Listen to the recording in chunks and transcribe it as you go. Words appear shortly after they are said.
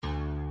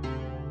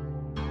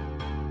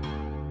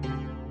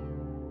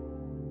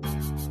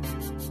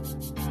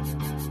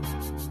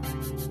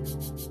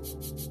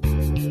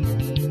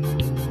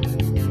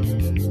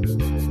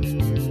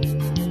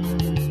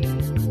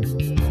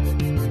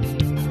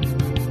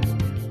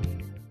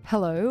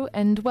Hello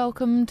and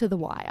welcome to The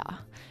Wire,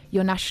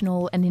 your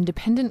national and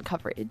independent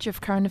coverage of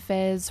current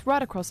affairs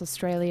right across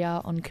Australia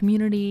on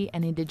community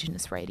and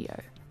Indigenous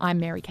radio.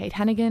 I'm Mary Kate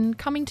Hannigan,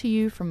 coming to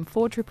you from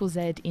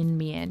 4ZZZ in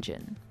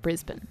Meanjin,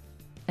 Brisbane.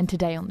 And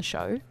today on the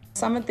show...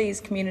 Some of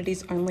these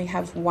communities only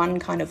have one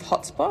kind of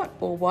hotspot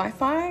or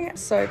Wi-Fi,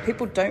 so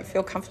people don't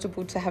feel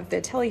comfortable to have their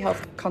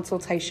telehealth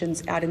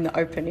consultations out in the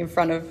open in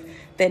front of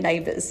their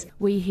neighbours.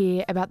 We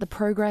hear about the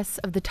progress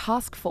of the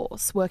task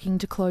force working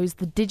to close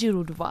the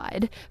digital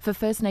divide for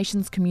First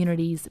Nations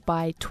communities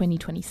by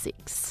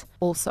 2026.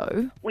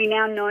 Also, we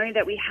now know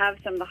that we have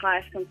some of the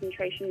highest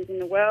concentrations in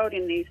the world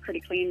in these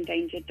critically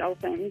endangered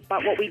dolphins,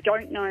 but what we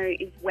don't know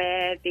is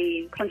where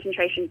these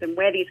concentrations and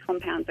where these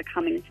compounds are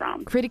coming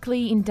from.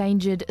 Critically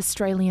endangered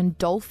Australian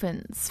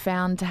dolphins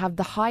found to have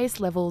the highest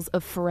levels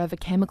of forever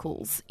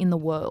chemicals in the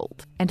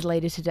world. And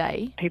later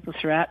today, people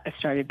throughout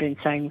Australia have been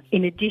saying,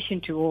 in addition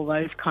to all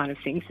those kind of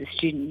things, the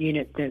student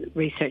unit, the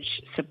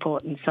research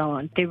support and so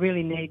on, there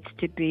really needs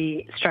to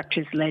be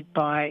structures led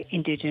by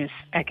Indigenous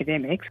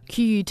academics.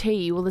 QUT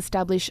will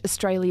establish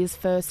Australia's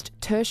first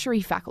tertiary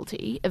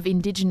faculty of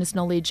Indigenous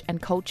knowledge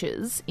and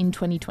cultures in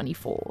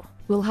 2024.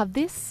 We'll have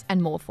this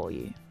and more for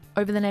you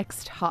over the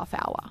next half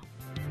hour.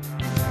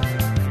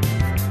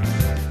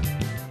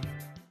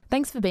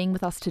 Thanks for being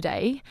with us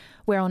today.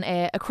 We're on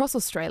air across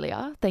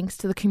Australia thanks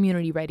to the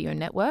Community Radio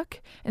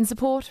Network and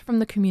support from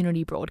the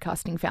Community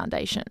Broadcasting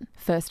Foundation.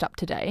 First up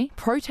today,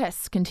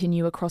 protests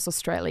continue across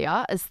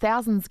Australia as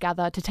thousands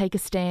gather to take a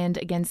stand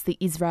against the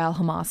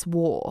Israel-Hamas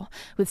war,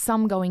 with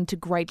some going to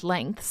great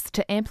lengths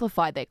to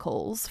amplify their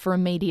calls for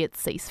immediate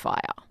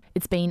ceasefire.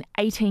 It's been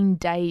 18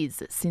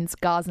 days since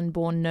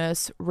Gazan-born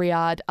nurse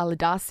Riyad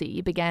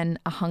Al-Adasi began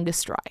a hunger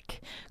strike,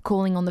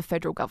 calling on the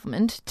federal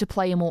government to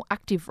play a more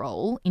active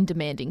role in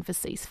demanding for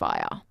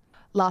ceasefire.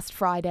 Last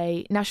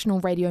Friday, National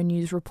Radio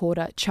News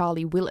reporter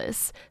Charlie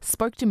Willis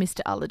spoke to Mr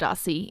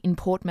Al-Adasi in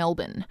Port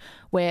Melbourne,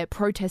 where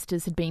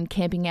protesters had been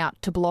camping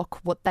out to block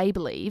what they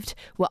believed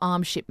were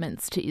arms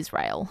shipments to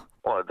Israel.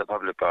 Well, the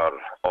public are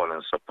all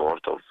in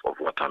support of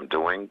what I'm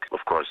doing.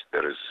 Of course,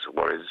 there is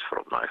worries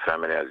from my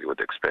family, as you would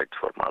expect,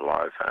 for my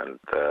life and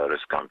the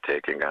risk I'm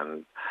taking.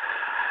 And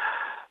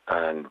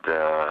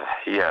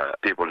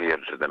people hear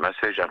the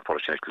message.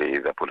 Unfortunately,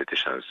 the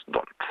politicians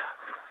don't.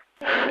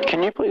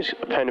 Can you please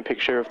paint a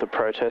picture of the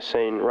protest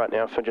scene right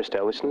now for just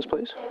our listeners,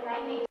 please?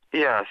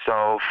 Yeah,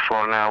 so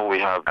for now we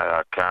have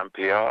a camp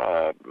here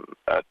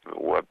at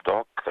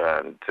WebDoc,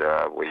 and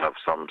we have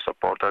some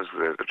supporters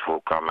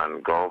who come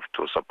and go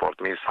to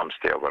support me. Some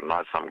stay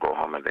overnight, some go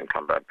home and then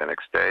come back the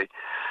next day.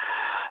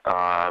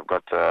 I've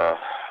got a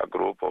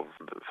group of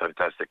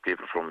fantastic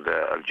people from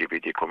the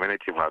LGBT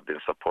community who have been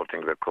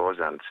supporting the cause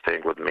and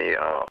staying with me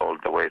all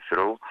the way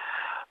through,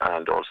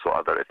 and also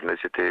other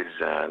ethnicities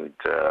and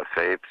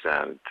faiths,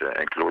 and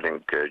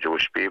including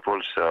Jewish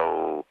people.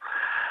 So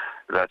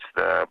that's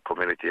the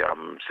community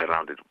I'm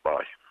surrounded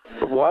by.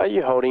 Why are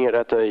you holding it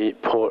at the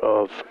Port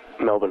of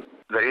Melbourne?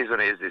 The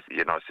reason is this,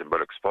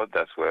 symbolic spot.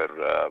 That's where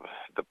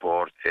the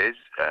port is,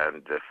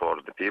 and for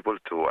the people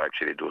to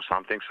actually do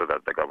something so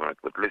that the government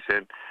would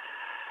listen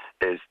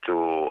is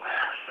to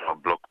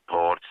block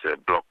ports,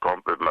 block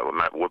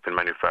weapon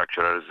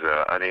manufacturers,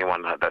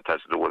 anyone that has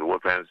to do with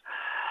weapons.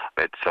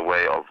 It's a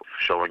way of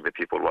showing the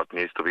people what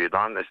needs to be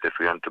done is if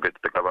we want to get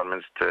the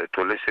governments to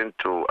listen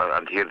to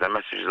and hear the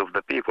messages of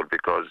the people,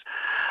 because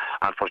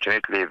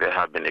unfortunately they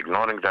have been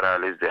ignoring the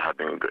rallies, they have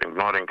been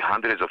ignoring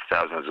hundreds of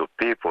thousands of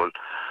people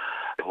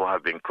who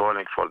have been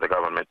calling for the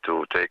government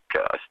to take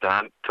a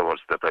stand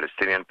towards the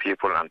Palestinian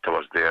people and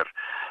towards their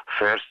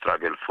fair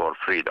struggle for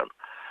freedom.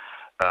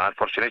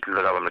 Unfortunately,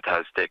 the government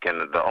has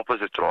taken the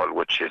opposite role,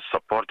 which is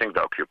supporting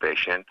the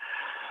occupation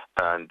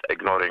and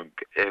ignoring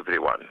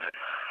everyone.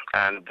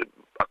 And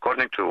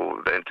according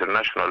to the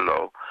international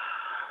law,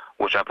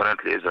 which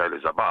apparently Israel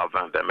is above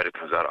and the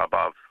Americans are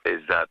above,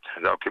 is that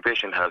the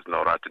occupation has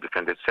no right to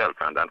defend itself.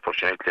 And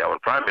unfortunately, our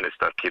Prime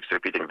Minister keeps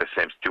repeating the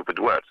same stupid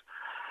words,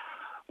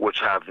 which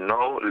have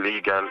no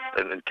legal,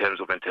 in terms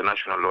of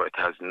international law, it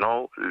has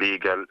no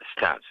legal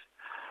stance.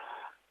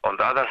 On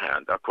the other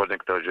hand, according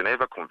to the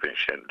Geneva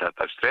Convention that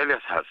Australia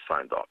has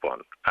signed up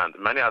on, and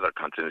many other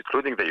countries,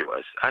 including the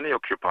US, any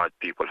occupied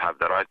people have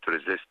the right to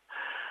resist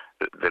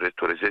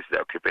the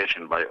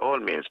occupation by all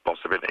means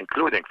possible,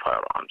 including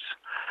firearms.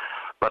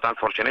 But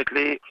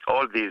unfortunately,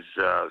 all these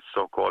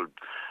so-called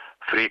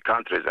free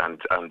countries and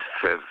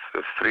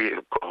free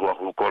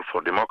who call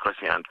for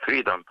democracy and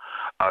freedom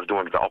are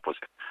doing the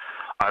opposite.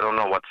 I don't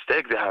know what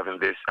stake they have in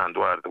this and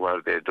why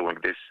they're doing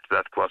this.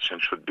 That question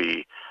should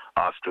be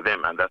asked to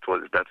them, and that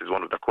is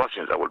one of the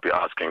questions I will be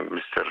asking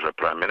Mr.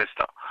 Prime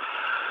Minister.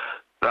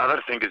 The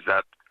other thing is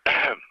that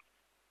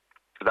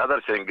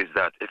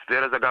if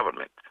there is a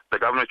government, the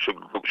government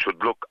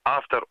should look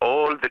after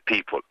all the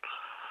people,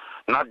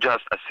 not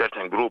just a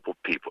certain group of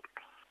people.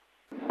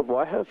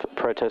 Why have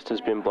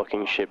protesters been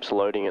blocking ships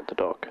loading at the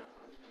dock?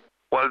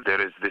 Well,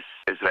 there is this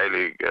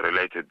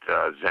Israeli-related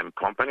Zem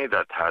company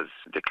that has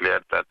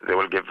declared that they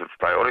will give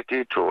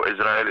priority to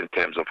Israel in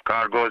terms of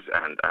cargoes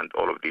and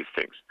all of these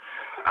things.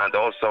 And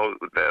also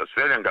the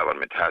Australian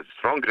government has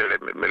strong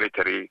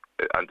military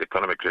and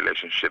economic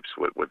relationships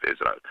with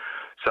Israel.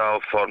 So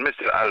for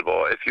Mr.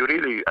 Albo, if you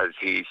really, as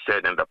he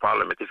said in the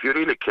parliament, if you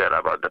really care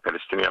about the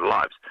Palestinian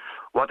lives,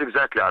 what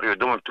exactly are you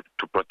doing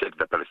to protect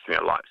the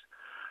Palestinian lives?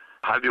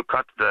 Have you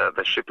cut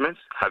the shipments?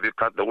 Have you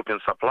cut the weapon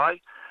supply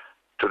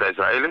to the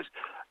Israelis?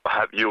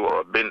 Have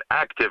you been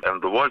active on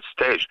the world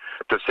stage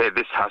to say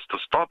this has to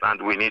stop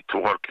and we need to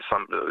work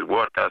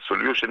a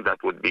solution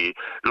that would be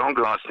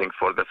long-lasting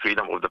for the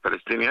freedom of the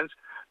Palestinians?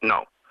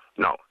 No.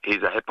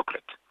 He's a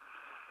hypocrite.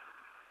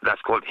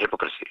 That's called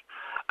hypocrisy.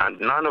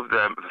 And none of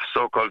the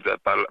so-called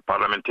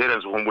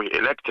parliamentarians whom we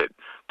elected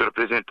to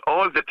represent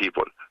all the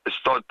people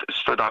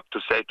stood up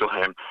to say to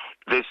him,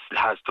 this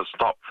has to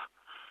stop.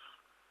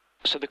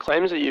 So the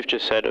claims that you've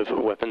just said of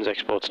weapons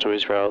exports to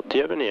Israel, do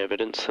you have any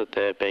evidence that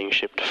they're being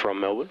shipped from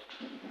Melbourne?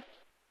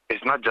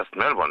 It's not just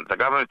Melbourne. The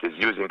government is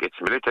using its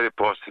military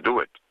post to do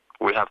it.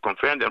 We have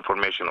confirmed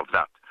information of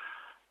that.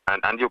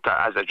 And you can,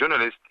 as a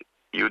journalist,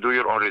 you do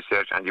your own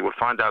research and you will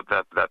find out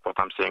that what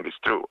I'm saying is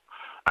true.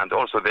 And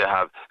also they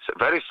have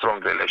very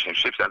strong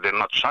relationships and they're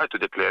not shy to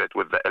declare it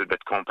with the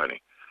Elbit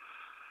company,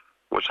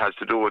 which has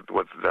to do with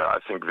I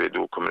think they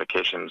do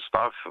communication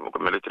stuff,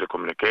 military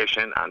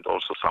communication, and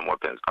also some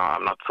weapons.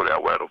 I'm not fully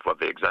aware of what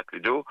they exactly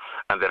do,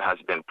 and there has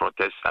been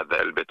protests at the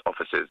Elbit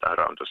offices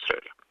around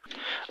Australia.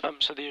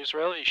 So the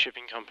Israeli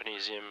shipping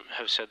companies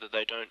have said that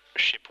they don't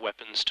ship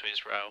weapons to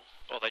Israel,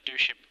 or they do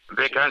ship.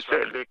 They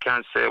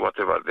can say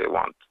whatever they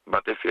want,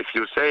 but if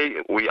you say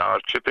we are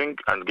shipping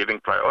and giving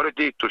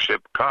priority to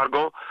ship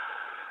cargo,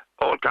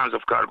 all kinds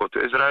of cargo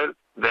to Israel,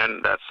 then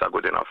that's a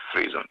good enough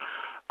reason.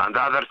 And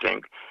the other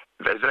thing,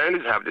 the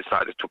Israelis have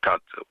decided to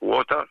cut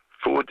water,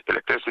 food,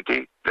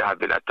 electricity. They have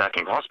been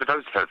attacking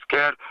hospitals,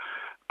 healthcare,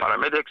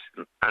 paramedics,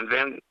 and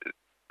then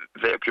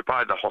they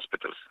occupy the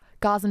hospitals.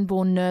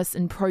 Gazan-born nurse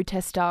and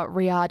protester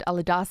Riyad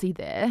Al-Adasi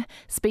there,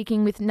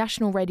 speaking with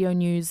National Radio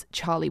News'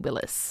 Charlie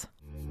Willis.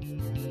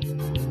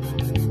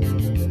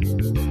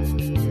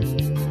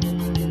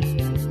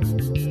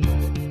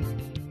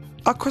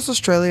 Across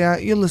Australia,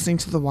 you're listening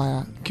to The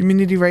Wire,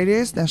 Community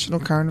Radio's national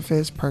current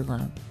affairs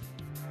program.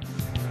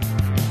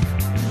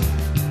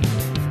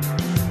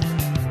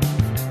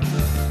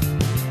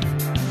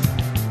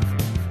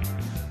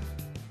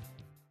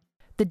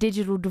 The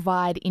digital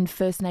divide in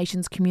First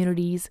Nations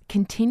communities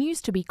continues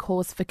to be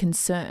cause for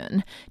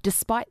concern,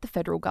 despite the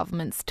federal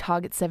government's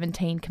Target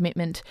 17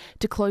 commitment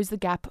to close the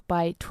gap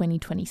by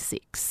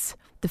 2026.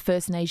 The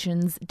First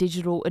Nations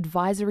Digital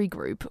Advisory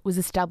Group was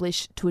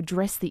established to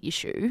address the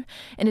issue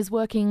and is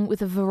working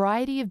with a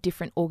variety of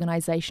different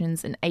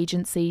organisations and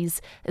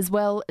agencies, as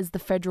well as the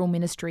Federal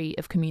Ministry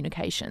of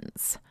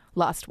Communications.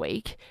 Last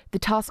week, the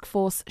task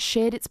force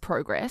shared its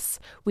progress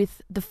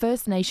with the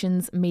First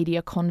Nations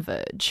Media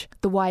Converge.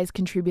 The Wire's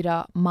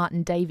contributor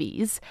Martin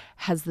Davies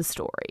has the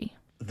story.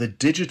 The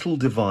digital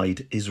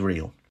divide is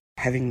real.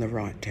 Having the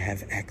right to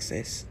have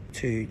access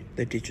to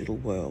the digital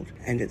world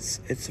and its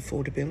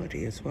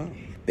affordability as well.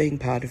 Being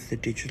part of the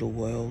digital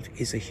world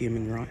is a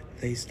human right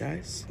these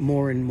days.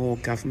 More and more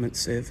government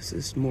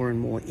services, more and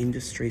more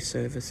industry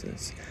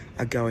services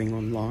are going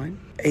online.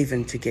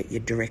 Even to get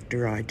your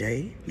director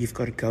ID, you've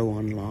got to go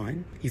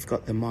online. You've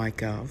got the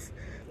MyGov,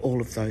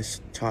 all of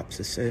those types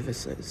of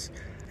services,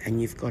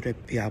 and you've got to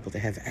be able to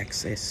have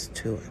access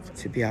to it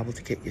to be able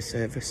to get your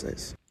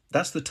services.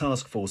 That's the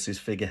task force's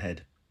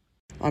figurehead.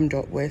 I'm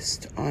Dot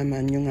West. I'm a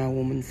Noongar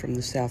woman from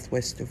the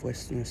southwest of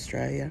Western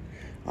Australia.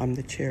 I'm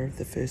the chair of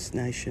the First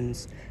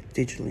Nations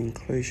Digital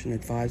Inclusion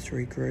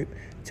Advisory Group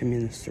to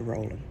Minister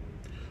Rowland.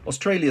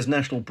 Australia's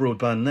National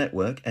Broadband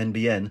Network,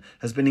 NBN,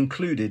 has been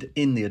included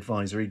in the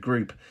advisory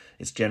group.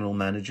 Its General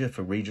Manager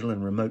for Regional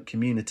and Remote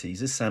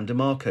Communities is Sam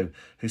DeMarco,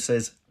 who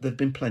says there have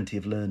been plenty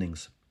of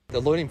learnings. The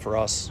learning for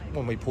us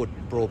when we put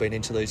broadband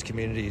into these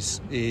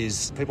communities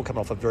is people coming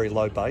off a very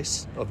low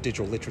base of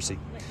digital literacy.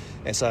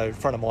 And so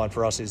front of mind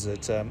for us is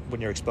that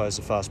when you're exposed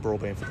to fast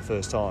broadband for the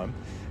first time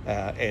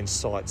and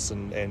sites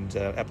and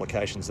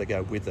applications that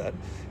go with that,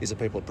 is that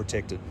people are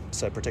protected.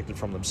 So protected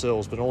from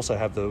themselves, but also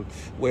have the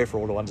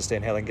wherefore to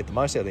understand how they can get the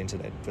most out of the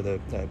internet for the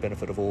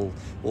benefit of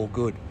all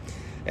good.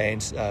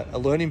 And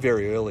learning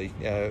very early,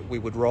 we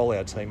would roll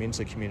our team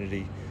into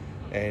community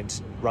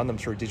and run them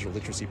through digital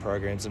literacy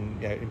programs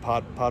and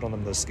impart on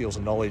them the skills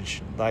and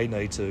knowledge they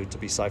need to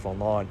be safe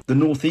online. The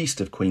northeast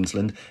of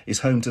Queensland is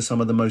home to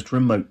some of the most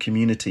remote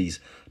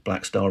communities.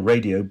 Black Star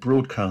Radio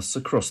broadcasts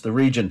across the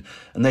region,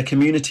 and their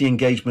community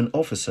engagement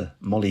officer,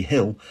 Molly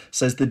Hill,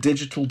 says the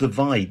digital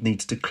divide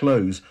needs to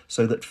close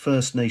so that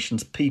First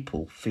Nations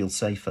people feel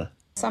safer.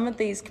 Some of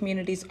these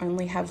communities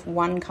only have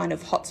one kind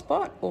of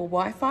hotspot or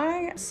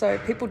Wi-Fi, so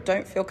people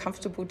don't feel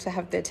comfortable to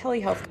have their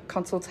telehealth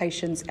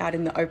consultations out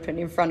in the open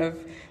in front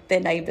of their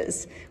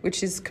neighbours,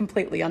 which is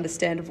completely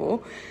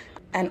understandable.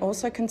 And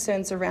also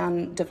concerns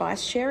around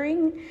device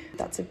sharing.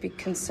 That's a big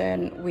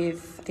concern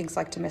with things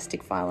like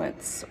domestic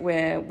violence,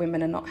 where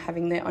women are not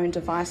having their own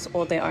device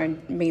or their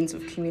own means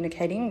of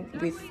communicating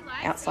with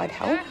outside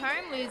help. Go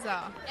home, loser.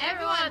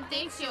 Everyone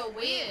thinks you're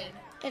weird.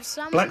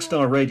 Black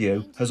Star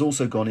Radio has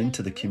also gone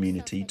into the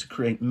community to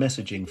create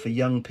messaging for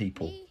young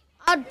people.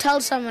 I'd tell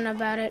someone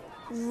about it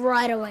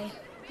right away,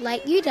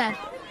 like you, Dad.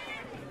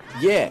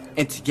 Yeah,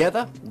 and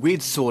together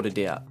we'd sort it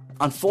out.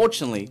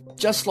 Unfortunately,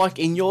 just like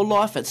in your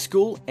life at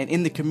school and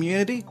in the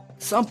community,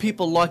 some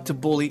people like to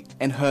bully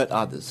and hurt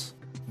others.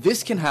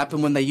 This can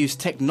happen when they use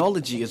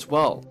technology as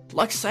well,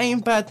 like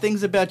saying bad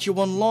things about you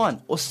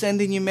online or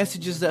sending you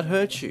messages that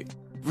hurt you.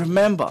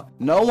 Remember,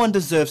 no one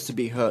deserves to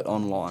be hurt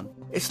online.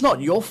 It's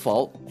not your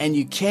fault, and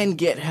you can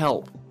get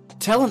help.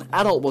 Tell an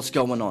adult what's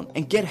going on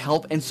and get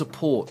help and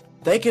support.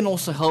 They can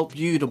also help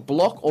you to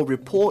block or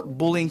report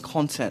bullying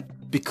content,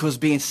 because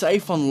being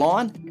safe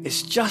online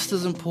is just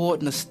as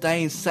important as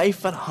staying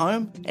safe at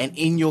home and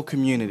in your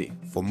community.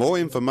 For more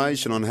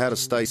information on how to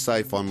stay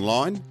safe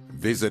online,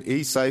 visit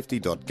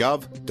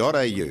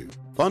esafety.gov.au.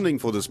 Funding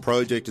for this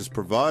project is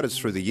provided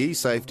through the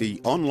eSafety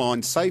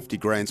Online Safety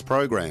Grants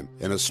Program,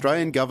 an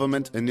Australian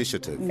government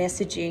initiative.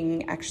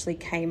 Messaging actually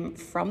came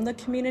from the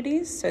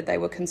communities, so they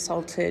were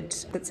consulted.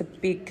 It's a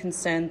big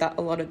concern that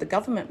a lot of the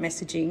government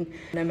messaging,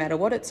 no matter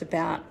what it's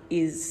about,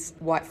 is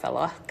white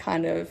fella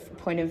kind of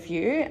point of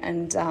view,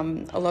 and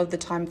a lot of the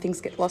time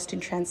things get lost in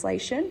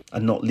translation.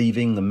 And not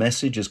leaving the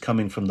message as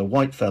coming from the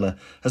white fella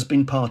has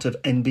been part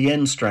of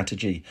NBN's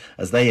strategy,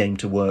 as they aim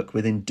to work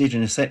with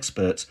Indigenous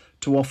experts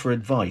to offer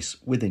advice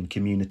within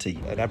community.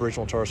 An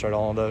Aboriginal and Torres Strait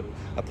Islander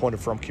appointed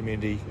from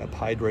community, a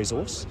paid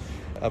resource,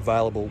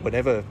 available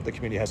whenever the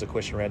community has a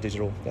question around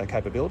digital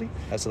capability,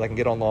 so they can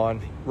get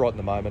online right in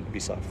the moment and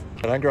be safe.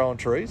 They don't grow on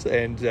trees,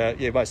 and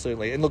most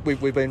certainly. And look,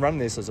 we've been running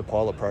this as a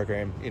pilot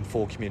program in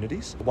 4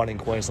 communities, 1 in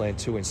Queensland,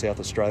 2 in South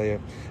Australia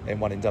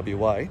and 1 in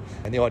WA.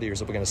 And the idea is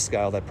that we're going to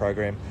scale that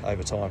program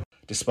over time.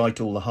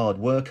 Despite all the hard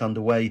work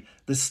underway,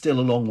 there's still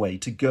a long way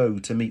to go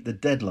to meet the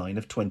deadline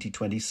of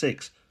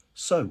 2026.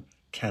 So,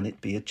 can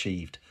it be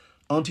achieved?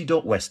 Auntie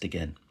Dot West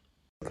again.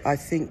 I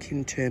think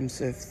in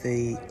terms of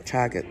the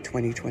target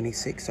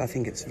 2026, I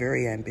think it's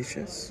very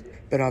ambitious.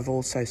 But I've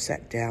also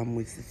sat down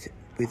with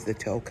the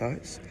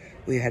telcos.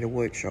 We had a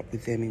workshop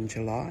with them in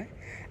July,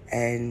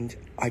 and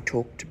I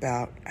talked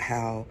about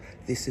how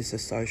this is a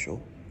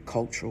social,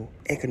 cultural,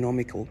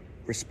 economical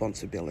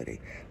responsibility,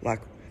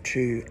 like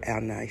to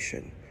our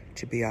nation,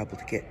 to be able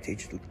to get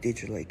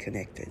digitally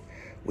connected.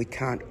 We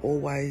can't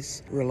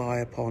always rely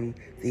upon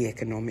the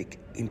economic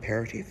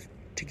imperative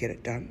to get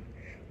it done.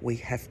 We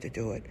have to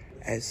do it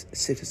as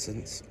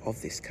citizens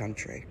of this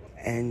country,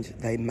 and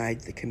they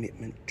made the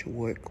commitment to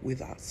work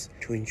with us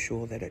to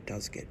ensure that it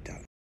does get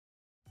done.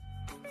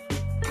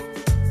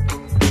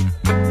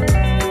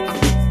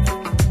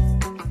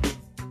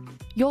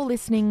 You're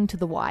listening to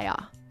The Wire,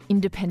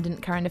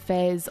 independent current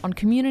affairs on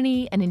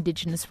community and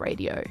Indigenous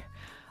radio.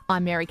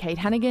 I'm Mary-Kate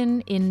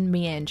Hannigan in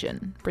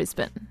Meanjin,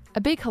 Brisbane.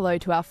 A big hello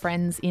to our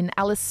friends in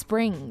Alice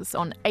Springs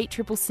on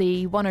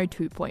 8CCC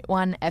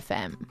 102.1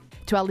 FM,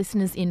 to our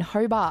listeners in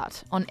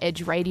Hobart on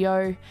Edge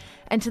Radio,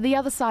 and to the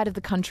other side of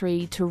the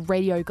country to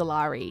Radio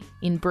Galari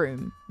in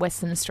Broome,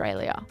 Western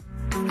Australia.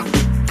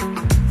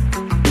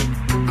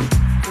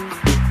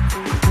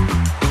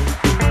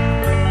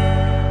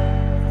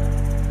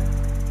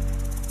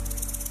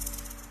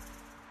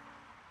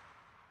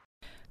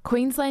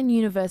 Queensland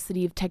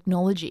University of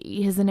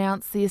Technology has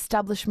announced the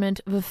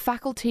establishment of a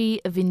Faculty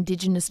of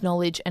Indigenous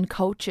Knowledge and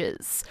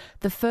Cultures,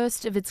 the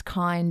first of its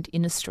kind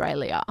in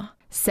Australia.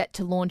 Set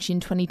to launch in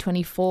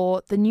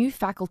 2024, the new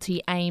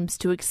faculty aims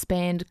to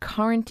expand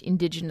current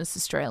Indigenous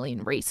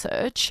Australian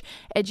research,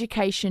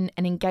 education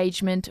and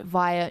engagement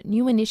via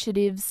new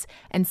initiatives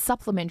and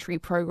supplementary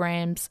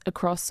programs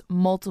across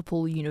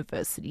multiple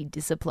university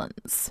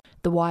disciplines.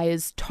 The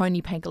Wire's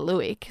Tony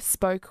Pangaluic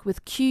spoke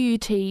with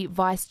QUT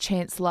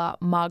Vice-Chancellor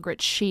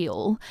Margaret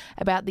Shiel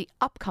about the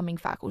upcoming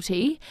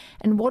faculty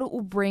and what it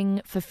will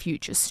bring for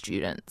future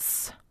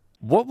students.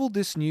 What will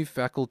this new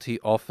faculty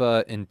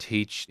offer and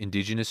teach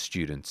Indigenous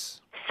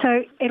students?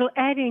 So it'll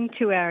add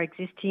into our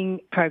existing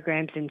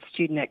programs and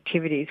student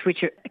activities,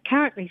 which are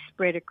currently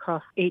spread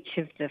across each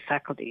of the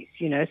faculties,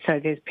 so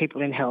there's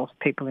people in health,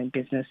 people in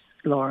business,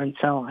 law and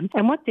so on.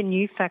 And what the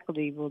new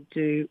faculty will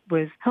do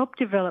was help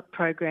develop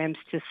programs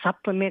to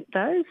supplement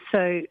those.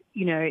 So,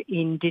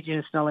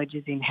 Indigenous knowledge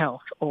is in health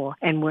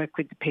and work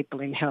with the people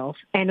in health.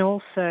 And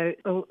also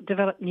it'll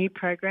develop new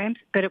programs,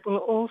 but it will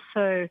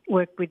also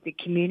work with the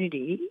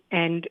community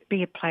and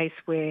be a place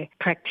where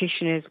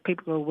practitioners,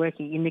 people who are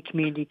working in the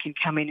community can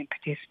come in and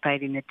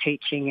participate in the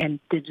teaching and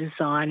the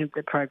design of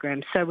the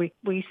program. So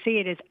we see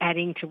it as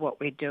adding to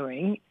what we're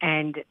doing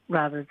and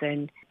rather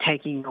than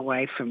taking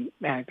away from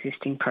our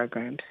existing programs.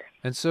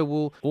 And so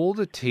will all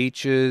the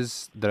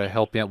teachers that are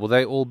helping out, will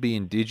they all be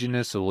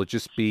Indigenous, or will it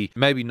just be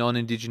maybe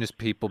non-Indigenous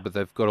people, but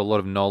they've got a lot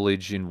of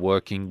knowledge in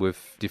working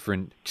with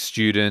different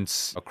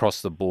students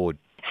across the board?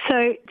 So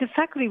So the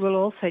faculty will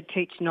also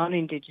teach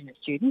non-Indigenous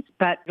students,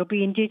 but it'll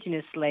be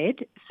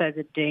Indigenous-led, so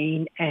the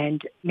Dean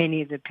and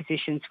many of the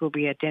positions will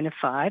be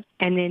identified.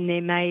 And then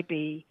there may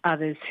be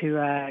others who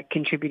are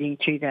contributing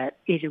to that,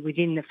 either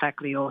within the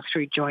faculty or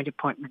through joint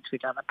appointments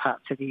with other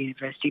parts of the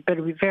university. But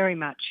it'll be very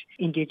much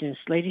Indigenous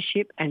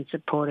leadership and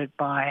supported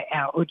by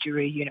our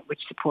Udjuri unit,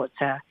 which supports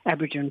our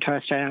Aboriginal and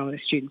Torres Strait Islander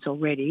students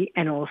already,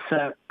 and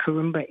also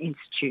Kurumba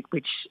Institute,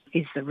 which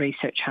is the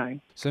research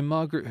home. So,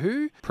 Margaret,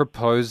 who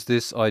proposed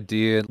this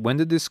idea? When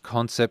did this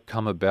concept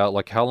come about?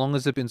 Like, how long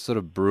has it been sort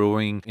of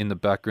brewing in the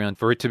background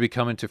for it to be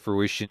coming to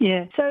fruition?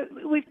 Yeah, so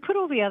we've put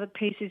all the other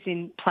pieces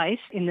in place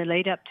in the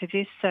lead up to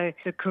this. So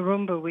the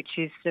Kurumba, which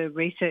is the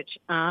research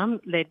arm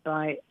led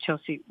by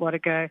Chelsea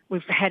Wadago.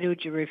 We've had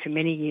Udjuru for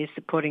many years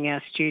supporting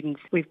our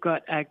students. We've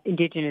got an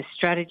Indigenous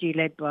strategy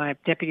led by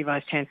Deputy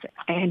Vice-Chancellor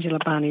Angela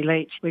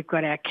Barney-Leach. We've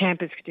got our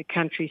campus to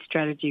country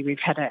strategy. We've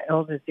had our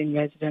elders in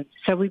residence.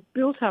 So we've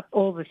built up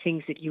all the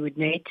things that you would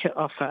need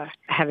to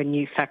have a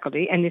new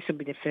faculty, and this will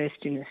be the first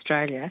in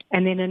Australia.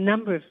 And then a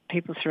number of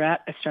people throughout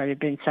Australia have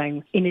been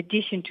saying, in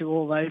addition to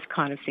all those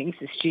kind of things,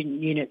 the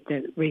student unit,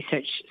 the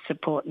research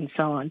support and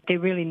so on, there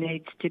really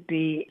needs to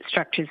be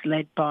structures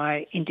led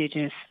by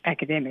Indigenous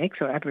academics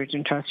or Aboriginal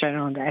and Torres Strait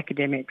Islander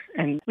academics.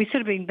 And we've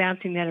sort of been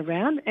bouncing that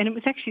around, and it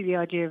was actually the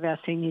idea of our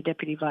Senior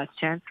Deputy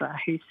Vice-Chancellor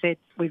who said,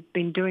 we've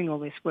been doing all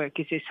this work,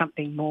 is there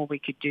something more we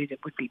could do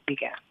that would be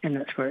bigger? And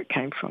that's where it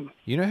came from.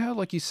 You know how,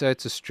 like you say,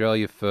 it's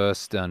Australia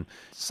first and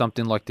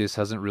something like this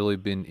hasn't really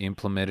been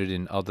implemented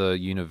in other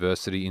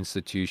university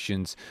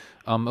institutions.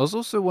 I was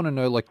also want to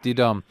know, like,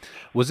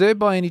 was there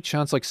by any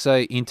chance, like,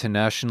 say,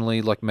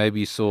 internationally, like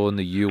maybe you saw in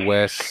the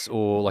US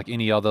or like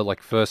any other,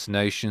 like, First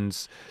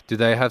Nations, do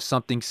they have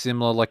something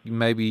similar, like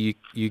maybe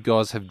you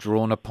guys have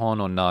drawn upon,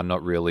 or no,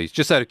 not really? It's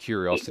just out of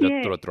curiosity,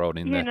 I thought I'd throw it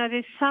in there. Yeah, no,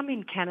 there's some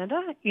in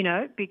Canada,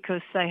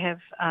 because they have,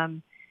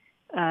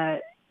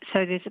 so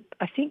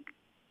I think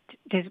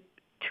there's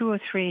 2 or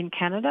 3 in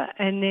Canada,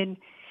 and then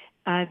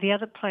the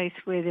other place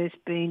where there's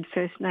been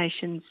First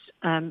Nations,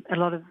 a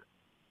lot of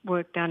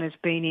work done has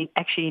been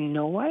in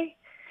Norway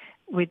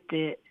with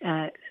the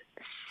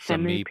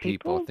Samu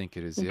people, I think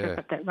it is, yeah. I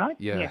got that right?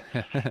 Yeah.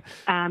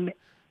 And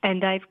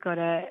they've got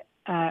a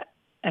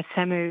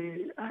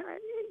Samu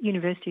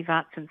University of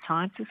Arts and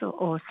Sciences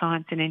or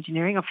Science and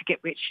Engineering, I forget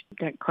which,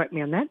 don't quote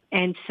me on that.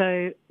 And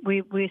so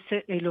we're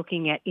certainly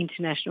looking at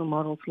international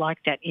models like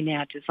that in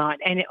our design.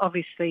 And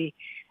obviously,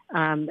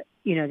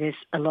 there's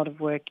a lot of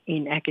work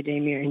in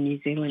academia in New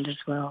Zealand as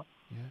well.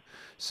 Yeah.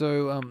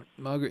 So,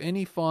 Margaret,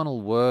 any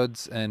final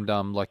words? And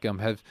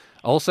have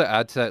also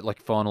add to that, like,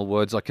 final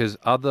words, like, has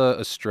other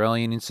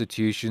Australian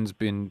institutions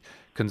been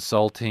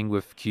consulting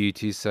with QUT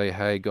to say,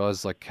 hey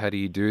guys, like, how do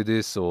you do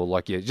this? Or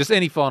like, yeah, just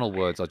any final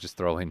words I'll just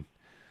throw in.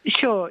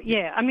 Sure.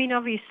 Yeah. I mean,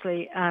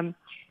 obviously,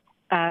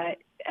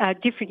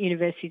 different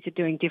universities are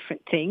doing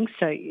different things.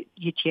 So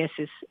UTS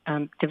is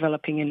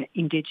developing an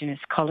Indigenous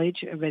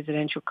college, a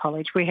residential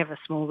college. We have a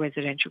small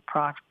residential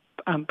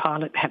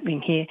pilot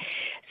happening here.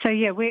 So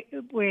yeah,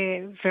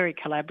 we're very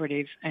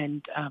collaborative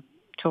and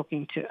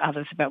talking to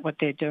others about what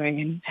they're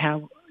doing and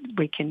how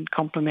we can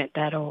complement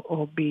that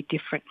or be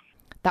different.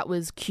 That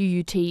was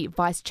QUT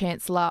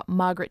Vice-Chancellor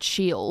Margaret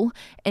Shiel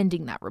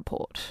ending that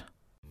report.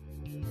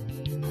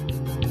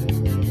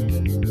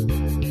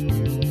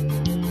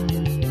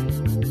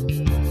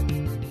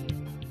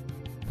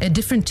 A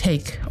different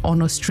take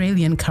on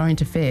Australian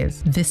current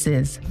affairs. This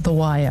is The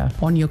Wire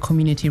on your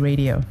community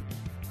radio.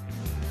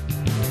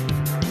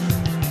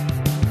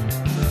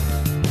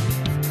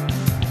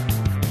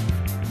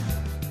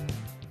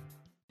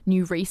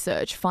 New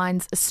research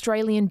finds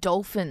Australian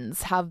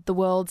dolphins have the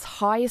world's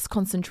highest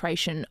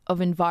concentration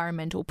of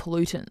environmental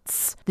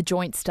pollutants. The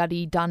joint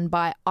study done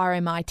by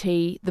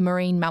RMIT, the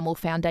Marine Mammal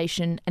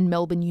Foundation and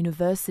Melbourne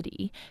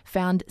University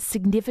found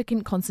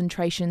significant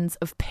concentrations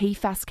of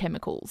PFAS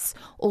chemicals,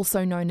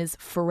 also known as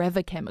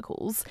forever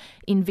chemicals,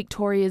 in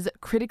Victoria's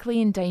critically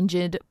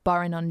endangered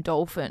Burrunun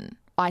dolphin.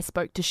 I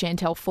spoke to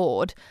Chantel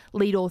Ford,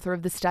 lead author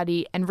of the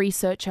study and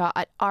researcher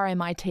at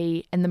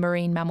RMIT and the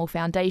Marine Mammal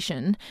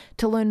Foundation,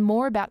 to learn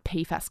more about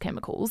PFAS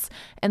chemicals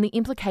and the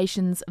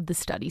implications of the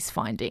study's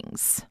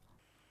findings.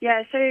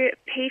 Yeah, so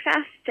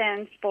PFAS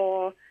stands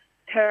for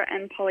per-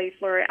 and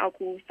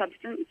polyfluoroalkyl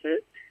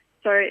substances.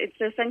 So it's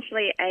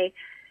essentially a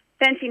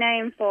fancy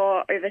name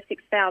for over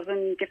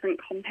 6,000 different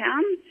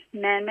compounds,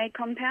 man-made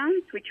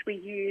compounds, which we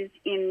use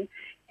in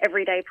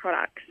everyday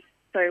products.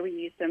 So we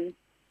use them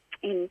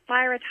in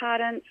fire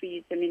retardants, we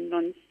use them in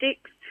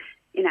non-sticks,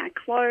 in our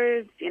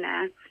clothes, in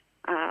our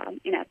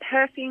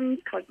perfumes,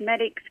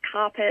 cosmetics,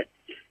 carpets.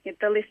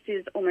 The list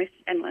is almost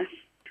endless.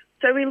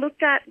 So we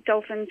looked at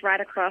dolphins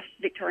right across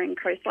Victorian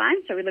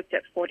coastline. So we looked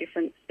at 4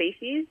 different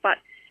species, but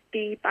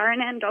the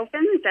Burrunun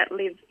dolphins that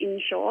live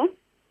inshore,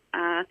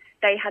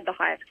 they had the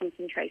highest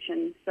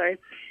concentration. So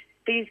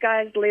these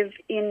guys live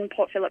in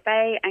Port Phillip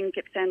Bay and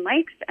Gippsland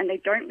Lakes, and they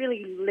don't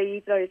really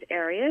leave those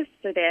areas.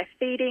 So they're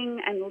feeding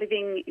and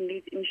living in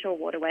these inshore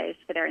waterways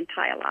for their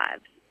entire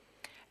lives.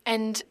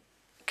 And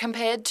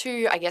Compared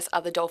to, I guess,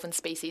 other dolphin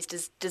species,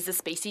 does the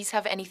species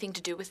have anything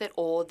to do with it,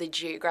 or the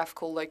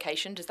geographical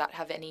location? Does that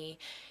have any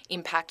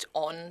impact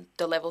on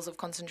the levels of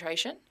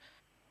concentration?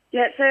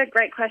 Yeah, it's a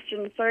great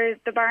question. So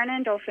the Barrow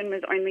dolphin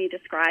was only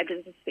described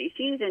as a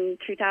species in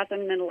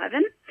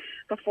 2011.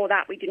 Before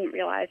that, we didn't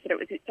realise that it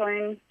was its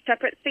own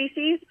separate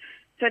species.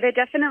 So there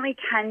definitely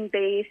can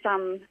be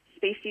some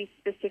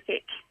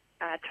species-specific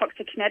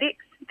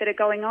toxikinetics that are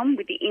going on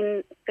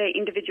within the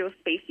individual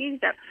species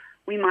that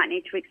we might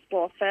need to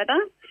explore further.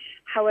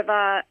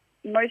 However,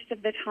 most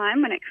of the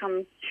time when it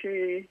comes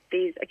to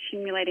these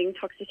accumulating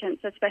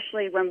toxicants,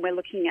 especially when we're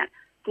looking at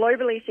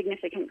globally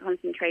significant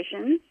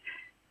concentrations,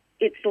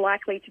 it's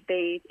likely to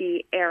be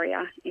the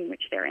area in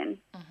which they're in.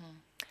 Mm-hmm.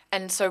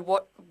 And so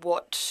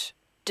what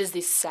does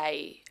this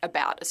say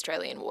about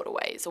Australian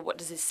waterways, or what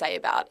does this say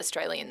about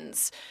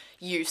Australians'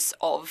 use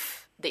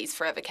of these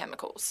forever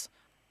chemicals?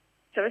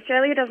 So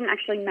Australia doesn't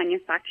actually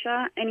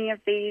manufacture any of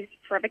these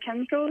forever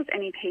chemicals,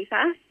 any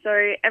PFAS.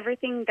 So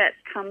everything that's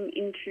come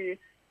into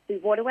the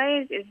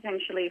waterways is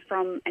essentially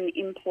from an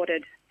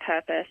imported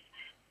purpose.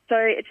 So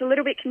it's a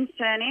little bit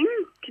concerning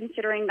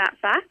considering that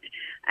fact,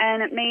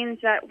 and it means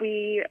that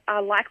we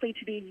are likely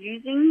to be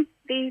using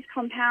these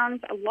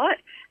compounds a lot,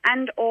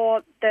 and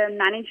or the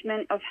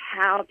management of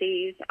how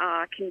these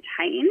are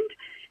contained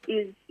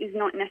is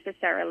not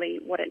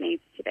necessarily what it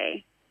needs to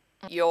be.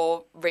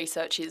 Your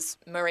research is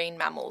marine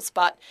mammals,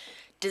 but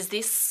does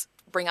this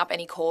bring up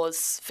any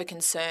cause for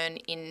concern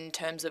in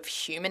terms of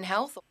human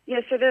health? Yeah,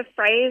 so the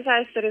phrase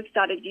I sort of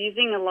started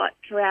using a lot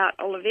throughout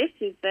all of this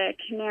is the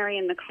canary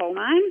in the coal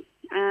mine.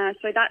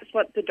 So that's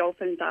what the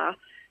dolphins are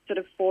sort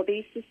of for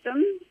these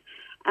systems.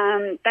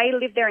 They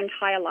live their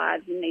entire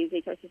lives in these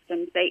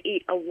ecosystems. They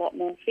eat a lot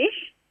more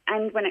fish,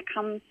 and when it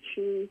comes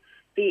to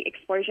the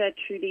exposure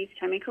to these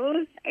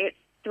chemicals, it's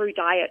through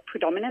diet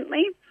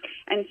predominantly.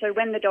 And so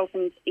when the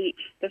dolphins eat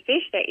the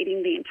fish, they're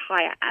eating the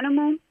entire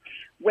animal,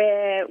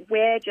 where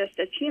we're just,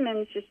 as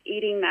humans, just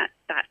eating that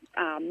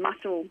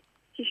muscle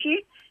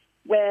tissue,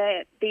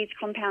 where these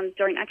compounds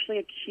don't actually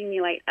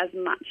accumulate as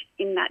much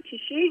in that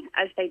tissue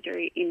as they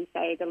do in,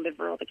 say, the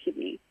liver or the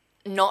kidney.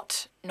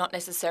 Not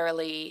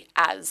necessarily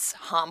as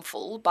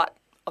harmful, but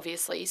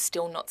obviously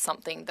still not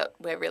something that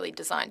we're really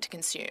designed to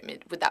consume.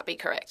 Would that be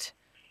correct?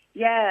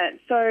 Yeah,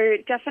 so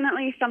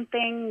definitely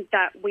something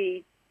that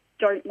we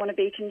don't want to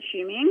be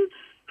consuming.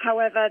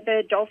 However,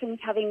 the dolphins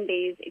having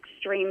these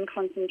extreme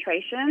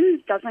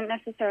concentrations doesn't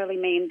necessarily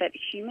mean that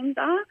humans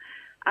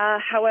are.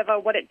 However,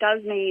 what it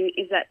does mean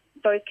is that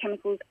those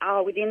chemicals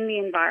are within the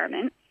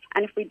environment,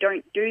 and if we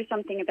don't do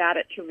something about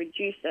it to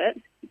reduce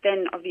it,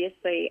 then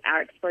obviously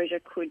our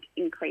exposure could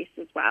increase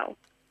as well.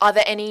 Are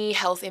there any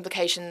health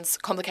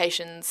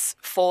complications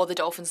for the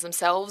dolphins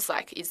themselves?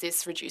 Like, is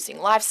this reducing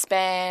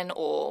lifespan,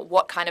 or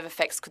what kind of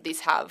effects could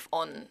this have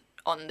on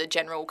the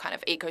general kind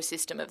of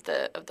ecosystem of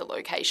the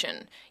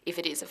location if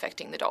it is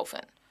affecting the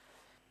dolphin?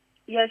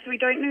 Yes, we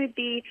don't know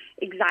the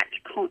exact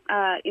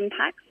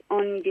impacts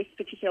on this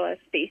particular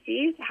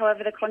species.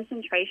 However, the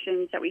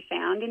concentrations that we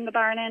found in the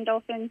Barrow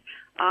dolphins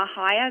are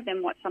higher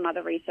than what some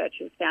other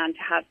researchers found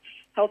to have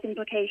health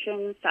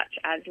implications, such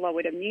as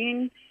lowered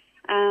immune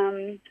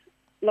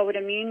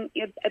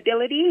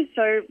ability.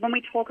 So when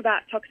we talk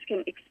about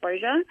toxicant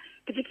exposure,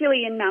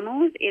 particularly in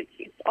mammals, it's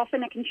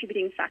often a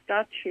contributing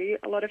factor to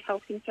a lot of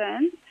health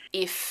concerns.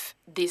 If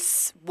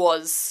this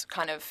was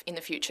kind of in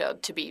the future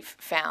to be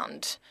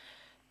found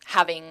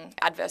having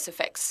adverse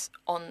effects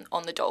on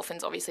the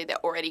dolphins, obviously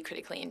they're already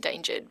critically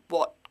endangered,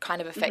 what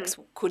kind of effects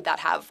could that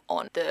have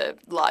on the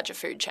larger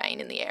food chain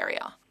in the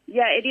area?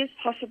 Yeah, it is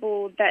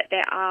possible that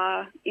there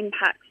are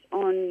impacts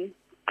on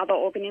other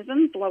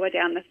organisms lower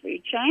down the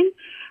food chain.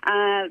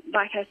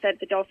 Like I said,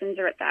 the dolphins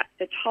are at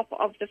the top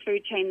of the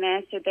food chain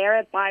there, so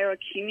they're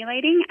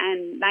bioaccumulating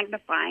and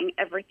magnifying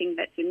everything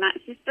that's in that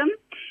system.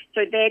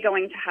 So they're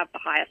going to have the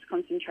highest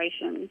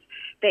concentrations.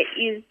 There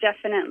is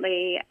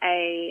definitely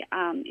a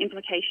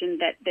implication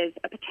that there's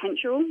a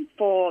potential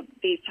for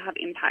these to have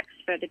impacts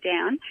further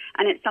down,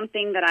 and it's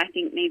something that I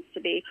think needs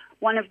to be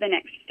one of the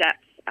next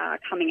steps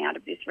coming out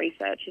of this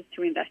research is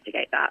to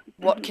investigate that.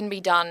 What can be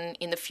done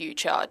in the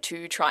future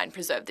to try and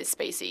preserve this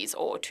species,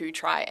 or to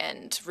try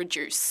and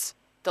reduce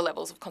the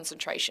levels of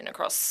concentration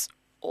across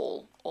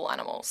all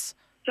animals?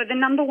 So the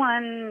number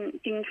one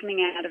thing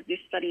coming out of this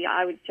study,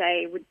 I would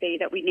say, would be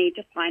that we need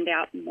to find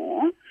out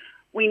more.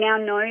 We now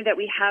know that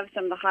we have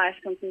some of the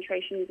highest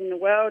concentrations in the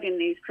world in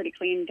these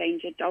critically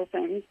endangered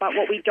dolphins, but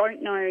what we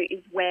don't know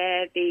is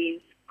where these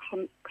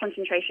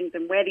concentrations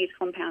and where these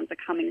compounds are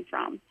coming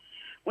from.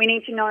 We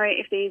need to know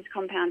if these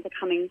compounds are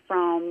coming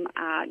from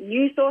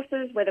new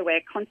sources, whether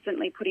we're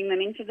constantly putting them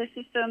into the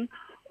system,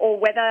 or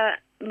whether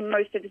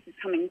most of this is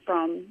coming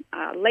from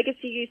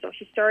legacy use or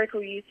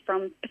historical use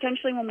from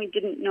potentially when we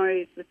didn't know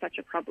this was such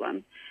a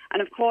problem.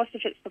 And of course,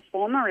 if it's the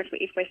former, if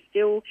we're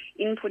still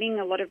inputting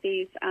a lot of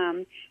these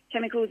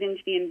chemicals into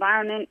the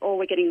environment, or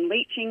we're getting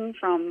leaching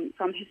from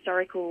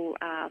historical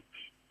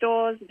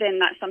stores, then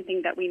that's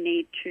something that we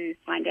need to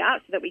find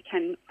out so that we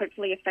can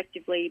hopefully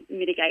effectively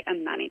mitigate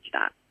and manage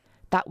that.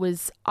 That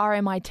was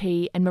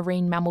RMIT and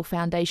Marine Mammal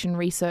Foundation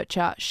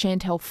researcher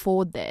Chantel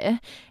Ford there,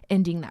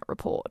 ending that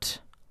report.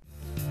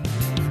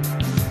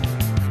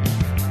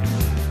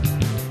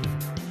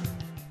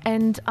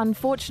 And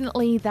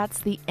unfortunately, that's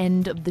the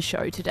end of the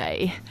show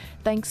today.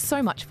 Thanks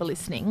so much for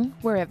listening,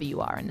 wherever you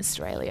are in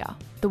Australia.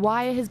 The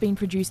Wire has been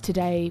produced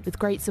today with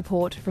great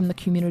support from the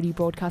Community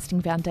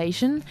Broadcasting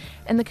Foundation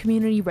and the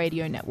Community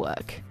Radio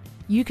Network.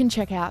 You can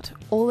check out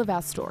all of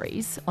our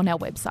stories on our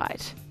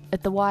website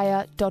at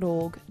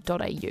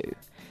thewire.org.au.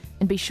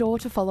 And be sure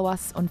to follow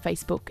us on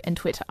Facebook and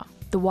Twitter.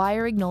 The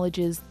Wire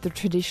acknowledges the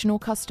traditional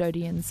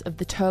custodians of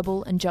the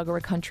Turrbal and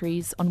Jagera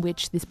countries on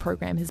which this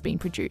program has been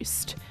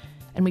produced.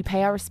 And we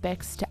pay our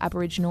respects to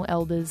Aboriginal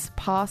elders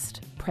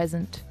past,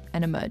 present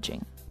and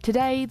emerging.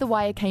 Today, The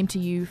Wire came to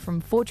you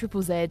from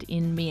 4ZZZ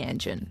in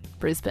Meanjin,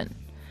 Brisbane.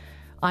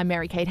 I'm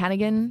Mary Kate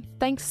Hannigan.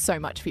 Thanks so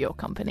much for your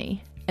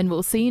company. And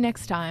we'll see you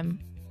next time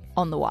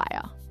on The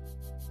Wire.